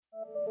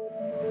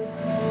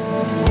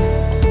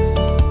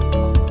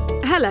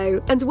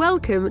Hello and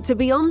welcome to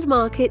Beyond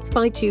Markets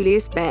by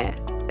Julius Baer,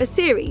 a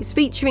series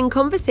featuring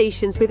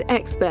conversations with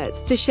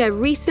experts to share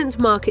recent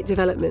market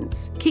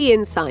developments, key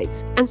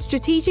insights, and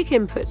strategic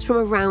inputs from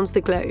around the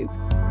globe.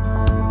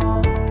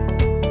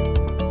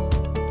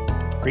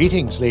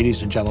 Greetings,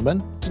 ladies and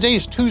gentlemen. Today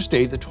is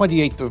Tuesday, the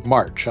 28th of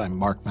March. I'm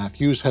Mark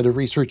Matthews, Head of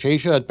Research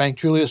Asia at Bank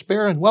Julius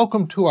Baer, and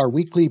welcome to our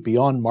weekly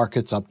Beyond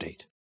Markets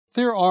update.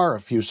 There are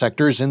a few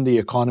sectors in the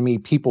economy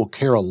people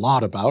care a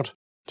lot about.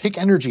 Take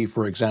energy,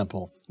 for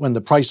example. When the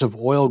price of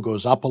oil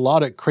goes up a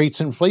lot, it creates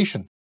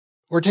inflation.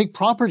 Or take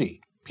property.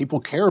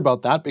 People care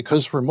about that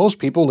because for most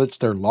people, it's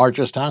their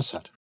largest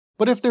asset.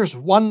 But if there's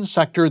one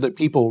sector that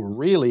people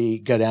really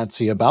get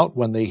antsy about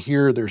when they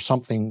hear there's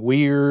something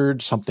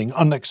weird, something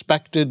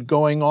unexpected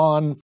going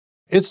on,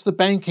 it's the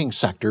banking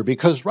sector,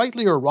 because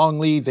rightly or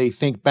wrongly, they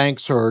think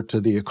banks are to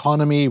the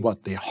economy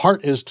what the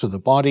heart is to the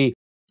body.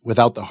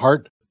 Without the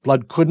heart,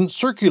 blood couldn't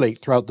circulate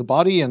throughout the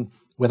body, and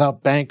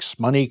without banks,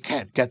 money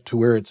can't get to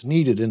where it's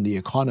needed in the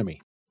economy.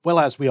 Well,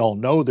 as we all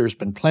know, there's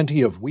been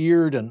plenty of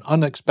weird and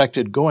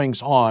unexpected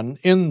goings-on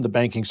in the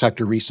banking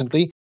sector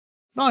recently.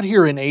 Not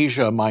here in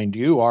Asia, mind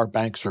you, our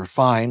banks are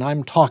fine.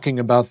 I'm talking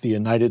about the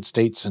United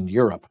States and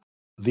Europe.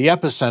 The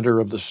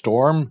epicenter of the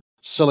storm,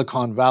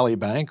 Silicon Valley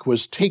Bank,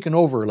 was taken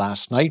over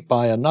last night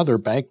by another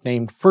bank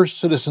named First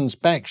Citizens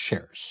Bank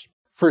shares.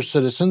 First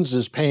Citizens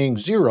is paying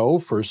zero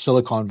for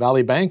Silicon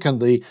Valley Bank, and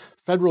the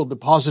Federal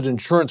Deposit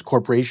Insurance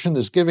Corporation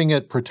is giving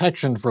it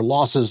protection for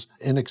losses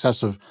in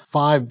excess of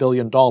 $5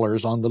 billion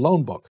on the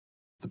loan book.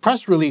 The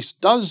press release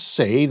does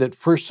say that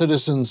First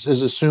Citizens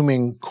is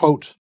assuming,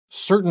 quote,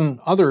 certain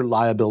other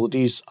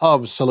liabilities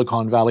of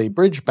Silicon Valley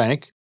Bridge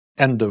Bank,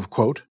 end of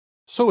quote.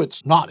 So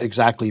it's not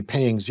exactly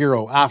paying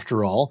zero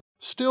after all.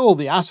 Still,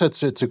 the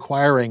assets it's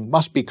acquiring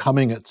must be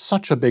coming at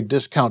such a big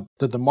discount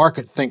that the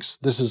market thinks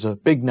this is a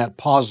big net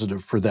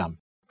positive for them.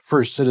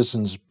 First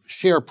Citizens'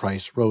 share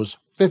price rose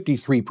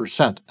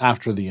 53%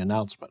 after the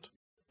announcement.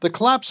 The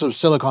collapse of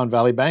Silicon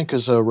Valley Bank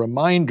is a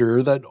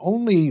reminder that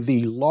only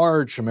the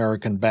large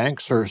American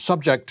banks are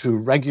subject to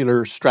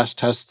regular stress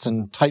tests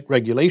and tight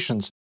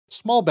regulations.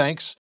 Small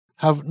banks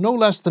have no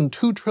less than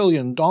 $2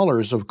 trillion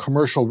of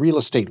commercial real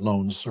estate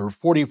loans, or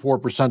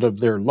 44%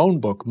 of their loan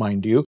book,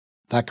 mind you.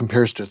 That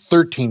compares to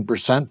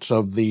 13%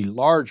 of the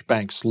large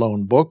bank's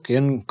loan book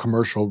in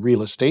commercial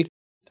real estate,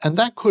 and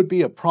that could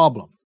be a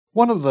problem.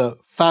 One of the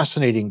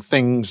fascinating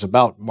things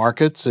about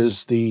markets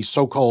is the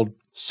so-called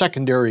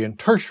secondary and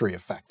tertiary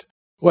effect.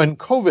 When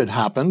COVID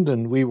happened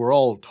and we were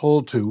all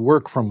told to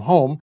work from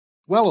home,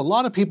 well, a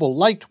lot of people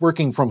liked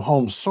working from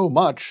home so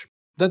much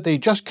that they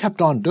just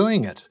kept on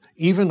doing it,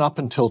 even up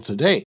until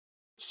today.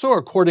 So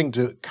according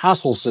to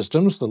Castle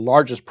Systems, the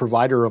largest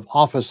provider of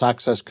office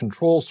access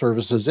control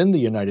services in the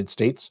United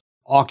States,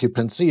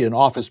 occupancy in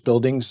office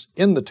buildings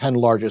in the 10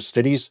 largest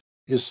cities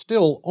is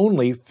still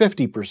only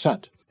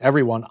 50%.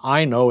 Everyone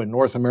I know in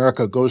North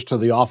America goes to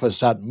the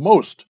office at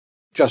most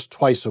just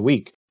twice a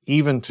week,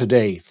 even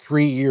today,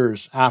 3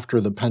 years after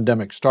the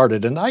pandemic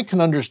started. And I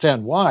can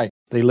understand why.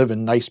 They live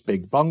in nice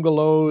big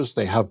bungalows,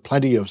 they have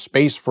plenty of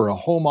space for a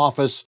home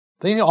office,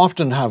 they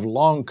often have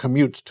long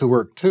commutes to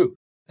work too.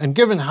 And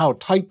given how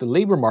tight the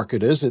labor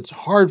market is, it's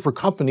hard for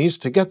companies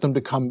to get them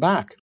to come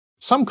back.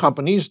 Some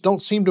companies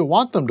don't seem to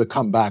want them to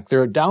come back.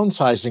 They're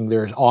downsizing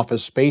their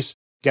office space,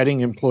 getting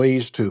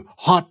employees to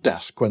hot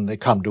desk when they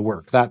come to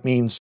work. That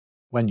means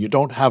when you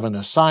don't have an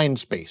assigned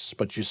space,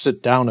 but you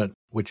sit down at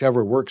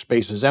whichever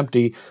workspace is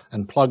empty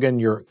and plug in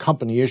your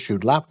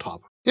company-issued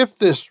laptop. If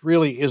this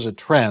really is a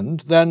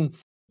trend, then,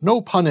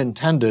 no pun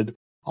intended,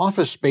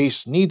 office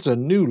space needs a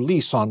new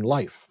lease on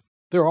life.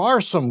 There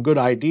are some good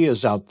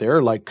ideas out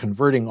there, like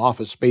converting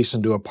office space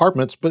into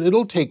apartments, but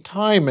it'll take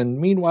time, and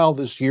meanwhile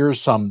this year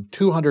some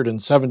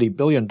 $270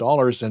 billion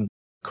in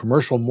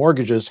commercial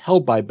mortgages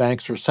held by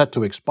banks are set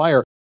to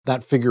expire.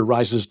 That figure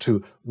rises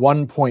to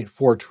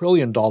 $1.4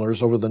 trillion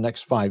over the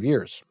next 5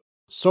 years.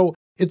 So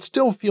it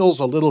still feels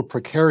a little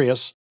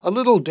precarious, a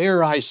little,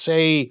 dare I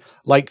say,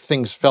 like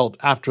things felt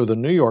after the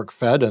New York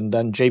Fed and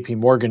then JP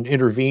Morgan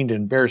intervened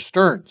in Bear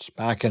Stearns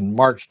back in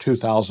March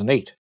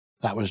 2008.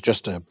 That was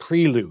just a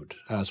prelude,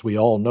 as we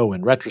all know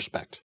in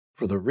retrospect,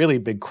 for the really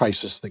big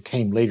crisis that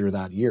came later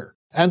that year.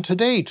 And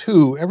today,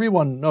 too,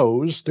 everyone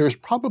knows there's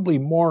probably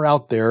more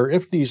out there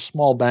if these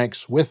small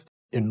banks with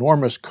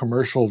enormous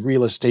commercial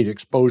real estate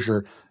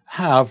exposure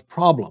have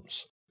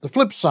problems. The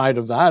flip side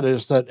of that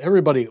is that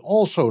everybody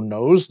also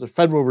knows the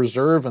Federal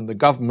Reserve and the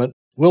government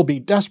will be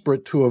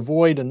desperate to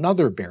avoid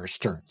another Bear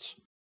Stearns.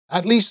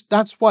 At least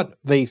that's what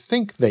they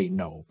think they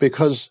know,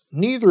 because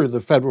neither the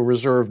Federal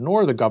Reserve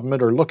nor the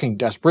government are looking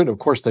desperate. Of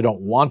course, they don't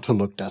want to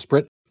look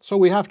desperate. So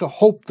we have to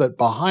hope that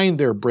behind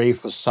their brave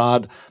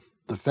facade,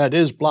 the Fed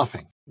is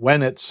bluffing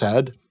when it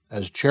said,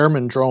 as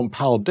Chairman Jerome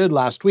Powell did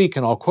last week,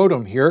 and I'll quote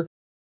him here,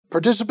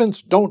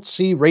 "Participants don't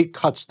see rate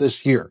cuts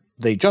this year.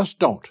 They just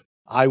don't.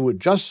 I would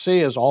just say,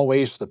 as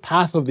always, the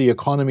path of the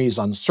economy is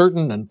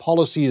uncertain and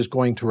policy is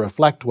going to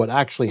reflect what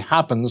actually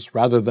happens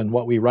rather than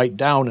what we write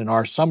down in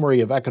our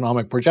summary of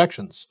economic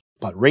projections.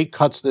 But rate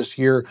cuts this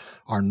year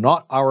are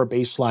not our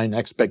baseline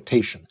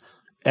expectation.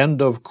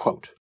 End of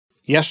quote.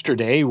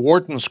 Yesterday,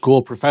 Wharton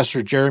School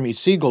professor Jeremy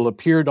Siegel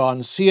appeared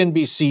on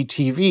CNBC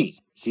TV.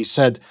 He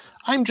said,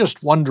 "I'm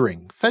just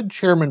wondering, Fed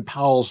Chairman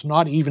Powell's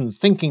not even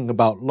thinking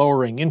about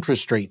lowering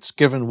interest rates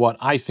given what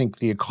I think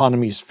the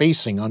economy's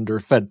facing under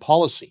Fed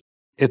policy.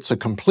 It's a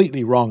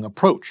completely wrong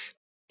approach."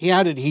 He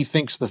added he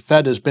thinks the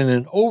Fed has been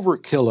an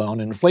overkill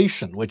on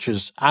inflation, which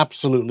is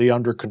absolutely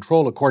under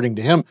control according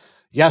to him.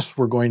 Yes,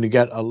 we're going to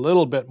get a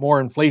little bit more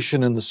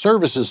inflation in the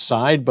services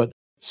side, but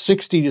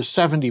 60 to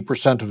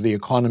 70% of the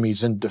economy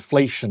is in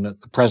deflation at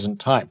the present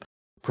time,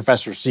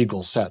 Professor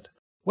Siegel said.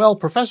 Well,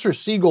 Professor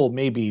Siegel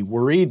may be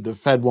worried the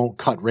Fed won't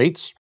cut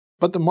rates,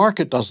 but the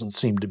market doesn't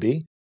seem to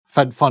be.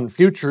 Fed fund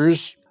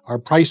futures are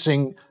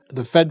pricing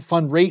the Fed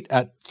fund rate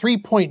at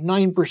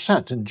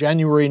 3.9% in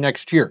January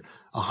next year,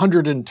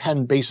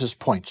 110 basis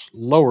points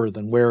lower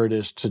than where it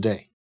is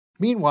today.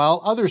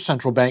 Meanwhile, other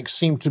central banks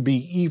seem to be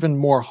even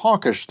more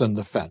hawkish than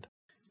the Fed.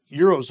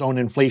 Eurozone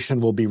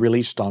inflation will be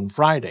released on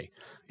Friday.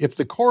 If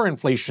the core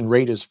inflation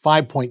rate is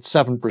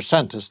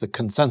 5.7% as the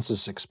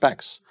consensus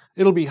expects,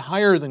 it'll be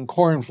higher than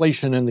core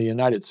inflation in the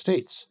United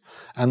States,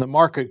 and the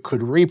market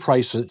could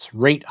reprice its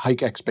rate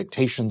hike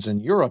expectations in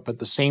Europe at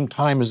the same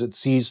time as it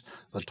sees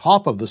the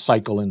top of the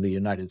cycle in the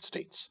United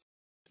States.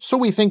 So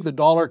we think the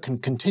dollar can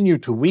continue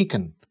to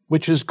weaken,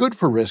 which is good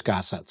for risk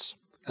assets,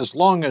 as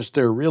long as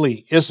there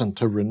really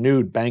isn't a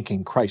renewed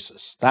banking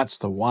crisis. That's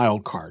the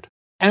wild card.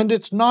 And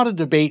it's not a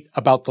debate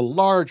about the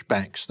large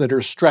banks that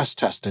are stress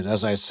tested,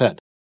 as I said.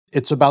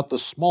 It's about the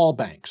small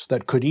banks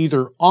that could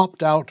either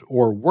opt out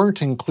or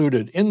weren't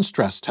included in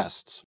stress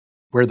tests,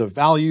 where the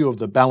value of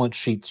the balance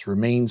sheets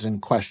remains in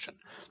question.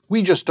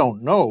 We just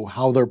don't know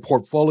how their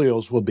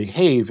portfolios will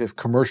behave if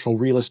commercial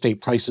real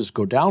estate prices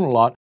go down a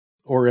lot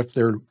or if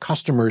their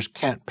customers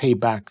can't pay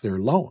back their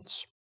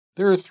loans.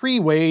 There are three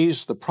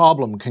ways the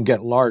problem can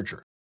get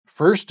larger.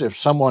 First, if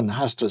someone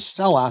has to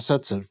sell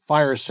assets at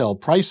fire sale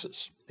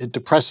prices, it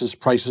depresses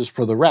prices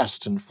for the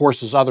rest and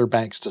forces other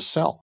banks to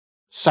sell.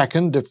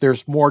 Second, if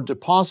there's more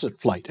deposit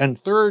flight.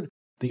 And third,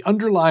 the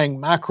underlying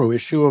macro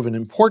issue of an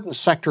important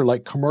sector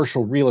like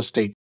commercial real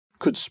estate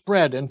could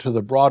spread into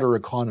the broader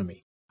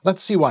economy.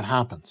 Let's see what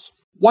happens.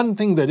 One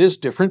thing that is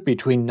different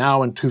between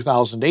now and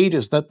 2008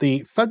 is that the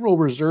Federal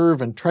Reserve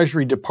and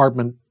Treasury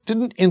Department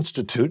didn't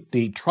institute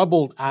the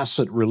Troubled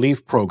Asset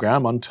Relief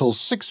Program until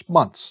 6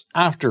 months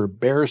after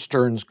Bear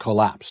Stearns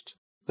collapsed.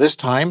 This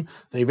time,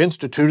 they've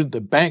instituted the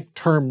Bank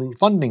Term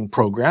Funding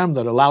Program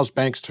that allows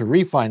banks to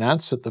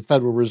refinance at the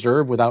Federal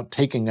Reserve without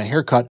taking a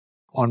haircut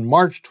on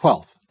March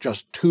 12th,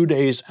 just 2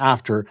 days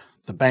after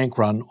the bank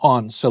run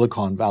on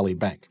Silicon Valley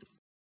Bank.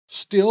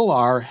 Still,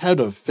 our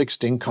head of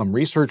fixed income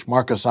research,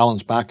 Marcus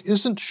Allensbach,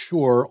 isn't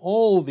sure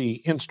all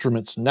the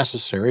instruments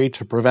necessary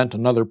to prevent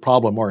another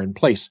problem are in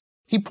place.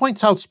 He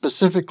points out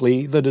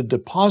specifically that a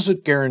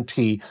deposit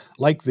guarantee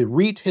like the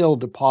Retail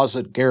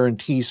Deposit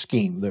Guarantee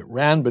Scheme that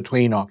ran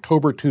between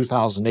October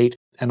 2008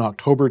 and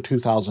October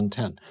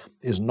 2010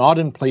 is not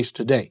in place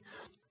today.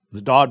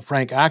 The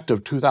Dodd-Frank Act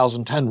of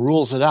 2010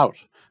 rules it out,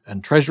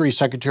 and Treasury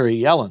Secretary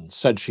Yellen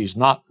said she's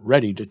not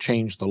ready to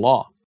change the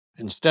law.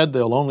 Instead,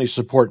 they'll only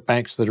support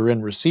banks that are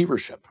in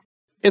receivership.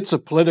 It's a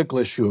political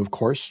issue, of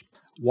course.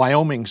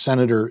 Wyoming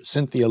Senator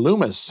Cynthia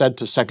Lummis said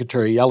to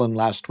Secretary Yellen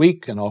last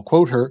week, and I'll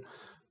quote her,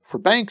 "For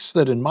banks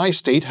that in my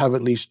state have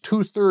at least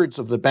 2/3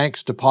 of the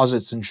bank's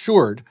deposits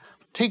insured,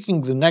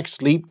 taking the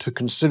next leap to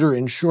consider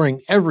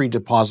insuring every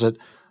deposit,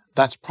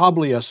 that's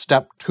probably a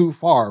step too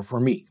far for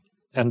me."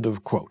 End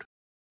of quote.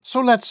 So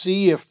let's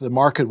see if the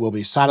market will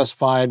be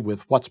satisfied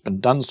with what's been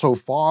done so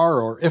far,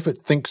 or if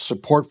it thinks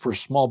support for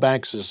small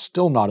banks is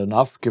still not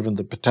enough given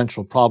the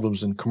potential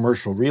problems in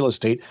commercial real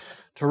estate.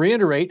 To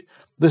reiterate,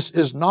 this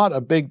is not a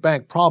big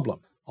bank problem,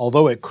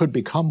 although it could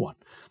become one.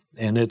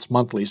 In its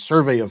monthly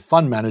survey of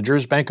fund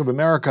managers, Bank of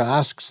America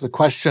asks the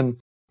question,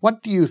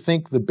 what do you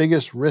think the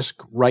biggest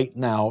risk right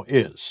now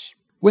is?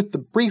 With the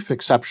brief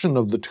exception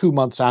of the 2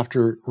 months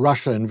after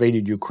Russia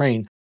invaded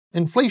Ukraine,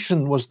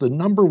 inflation was the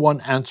number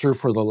one answer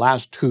for the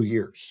last 2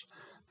 years.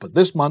 But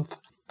this month,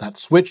 that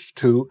switched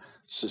to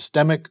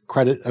systemic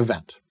credit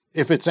event.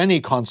 If it's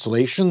any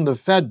consolation, the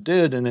Fed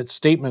did in its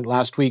statement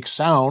last week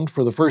sound,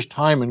 for the first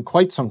time in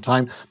quite some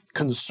time,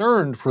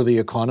 concerned for the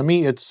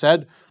economy. It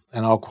said,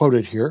 and I'll quote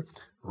it here,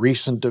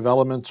 "Recent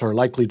developments are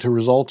likely to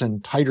result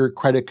in tighter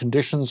credit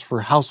conditions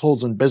for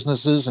households and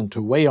businesses and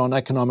to weigh on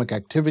economic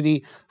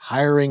activity,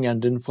 hiring,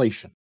 and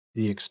inflation.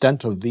 The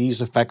extent of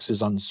these effects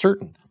is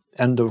uncertain."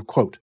 End of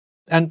quote.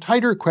 And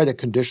tighter credit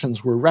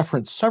conditions were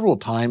referenced several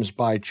times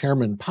by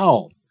Chairman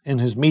Powell in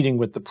his meeting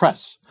with the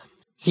press.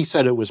 He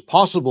said it was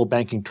possible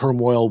banking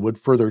turmoil would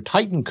further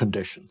tighten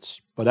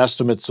conditions, but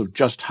estimates of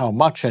just how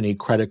much any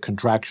credit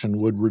contraction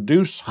would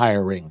reduce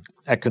hiring,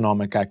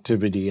 economic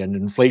activity, and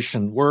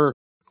inflation were,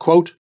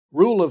 quote,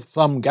 "rule of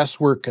thumb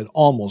guesswork at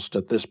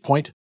this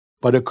point,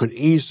 but it could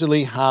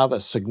easily have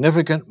a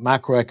significant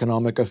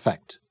macroeconomic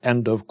effect."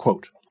 End of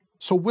quote.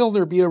 So will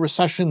there be a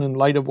recession in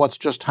light of what's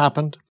just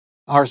happened?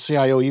 Our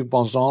CIO Yves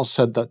Bonzon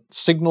said that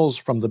signals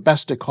from the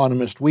best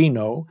economist we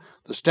know,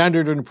 the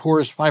Standard &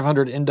 Poor's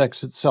 500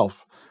 index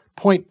itself,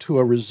 point to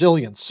a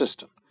resilient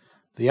system.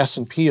 The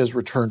S&P has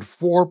returned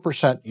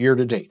 4%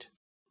 year-to-date.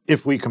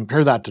 If we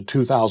compare that to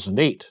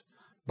 2008,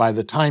 by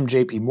the time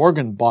JP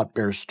Morgan bought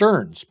Bear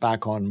Stearns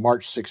back on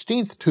March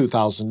 16,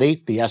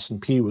 2008, the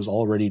S&P was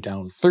already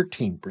down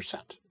 13%.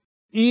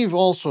 Eve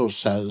also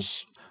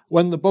says,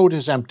 when the boat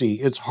is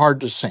empty, it's hard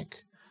to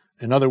sink.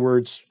 In other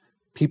words,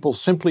 people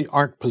simply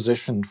aren't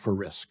positioned for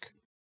risk.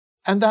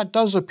 And that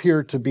does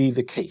appear to be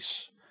the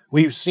case.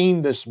 We've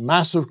seen this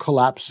massive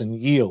collapse in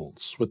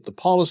yields, with the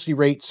policy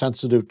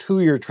rate-sensitive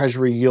 2-year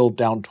Treasury yield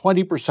down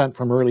 20%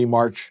 from early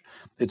March,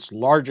 its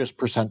largest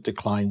percent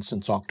decline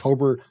since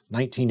October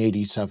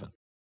 1987.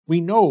 We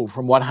know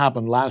from what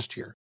happened last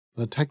year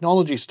that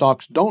technology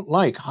stocks don't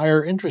like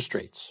higher interest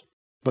rates,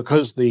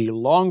 because the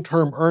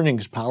long-term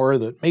earnings power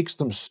that makes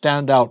them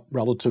stand out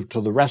relative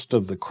to the rest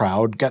of the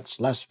crowd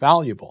gets less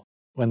valuable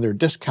when they're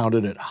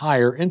discounted at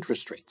higher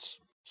interest rates.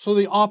 So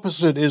the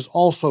opposite is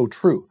also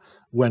true.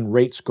 When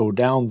rates go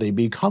down, they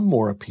become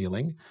more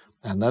appealing,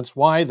 and that's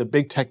why the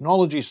big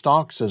technology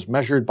stocks, as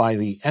measured by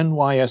the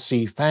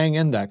NYSE FANG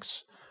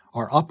Index,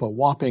 are up a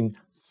whopping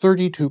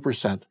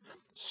 32%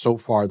 so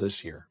far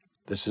this year.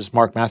 This is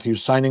Mark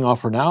Matthews signing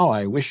off for now.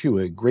 I wish you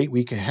a great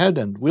week ahead,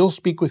 and we'll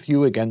speak with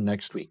you again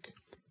next week.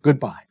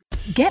 Goodbye.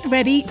 Get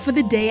ready for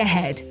the day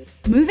ahead.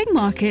 Moving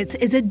Markets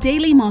is a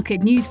daily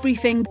market news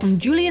briefing from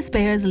Julius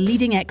Baer's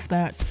leading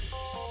experts.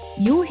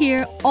 You'll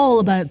hear all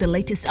about the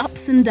latest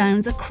ups and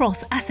downs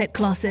across asset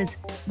classes,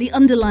 the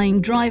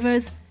underlying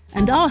drivers,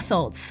 and our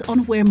thoughts on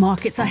where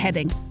markets are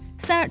heading.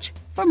 Search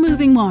for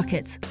Moving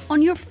Markets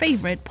on your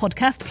favourite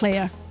podcast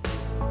player.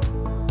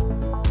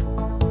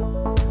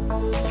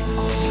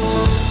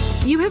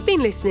 You have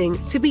been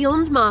listening to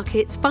Beyond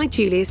Markets by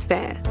Julius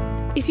Baer.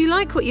 If you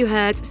like what you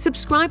heard,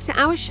 subscribe to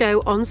our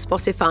show on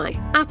Spotify,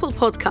 Apple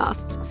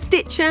Podcasts,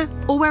 Stitcher,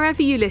 or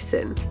wherever you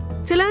listen.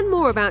 To learn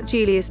more about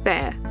Julius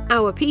Baer,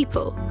 our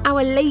people,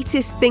 our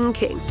latest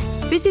thinking,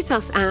 visit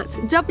us at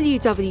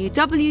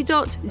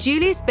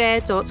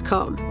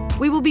www.juliusbaer.com.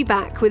 We will be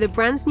back with a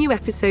brand new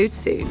episode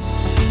soon.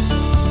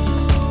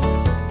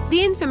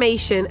 The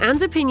information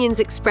and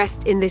opinions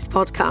expressed in this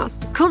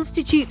podcast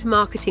constitute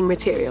marketing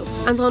material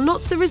and are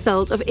not the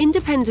result of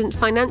independent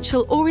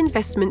financial or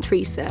investment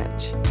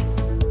research.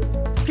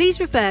 Please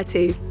refer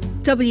to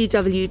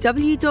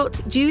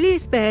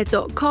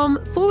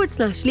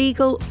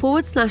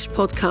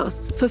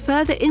www.juliusbaer.com/legal/podcasts for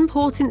further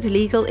important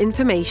legal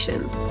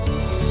information.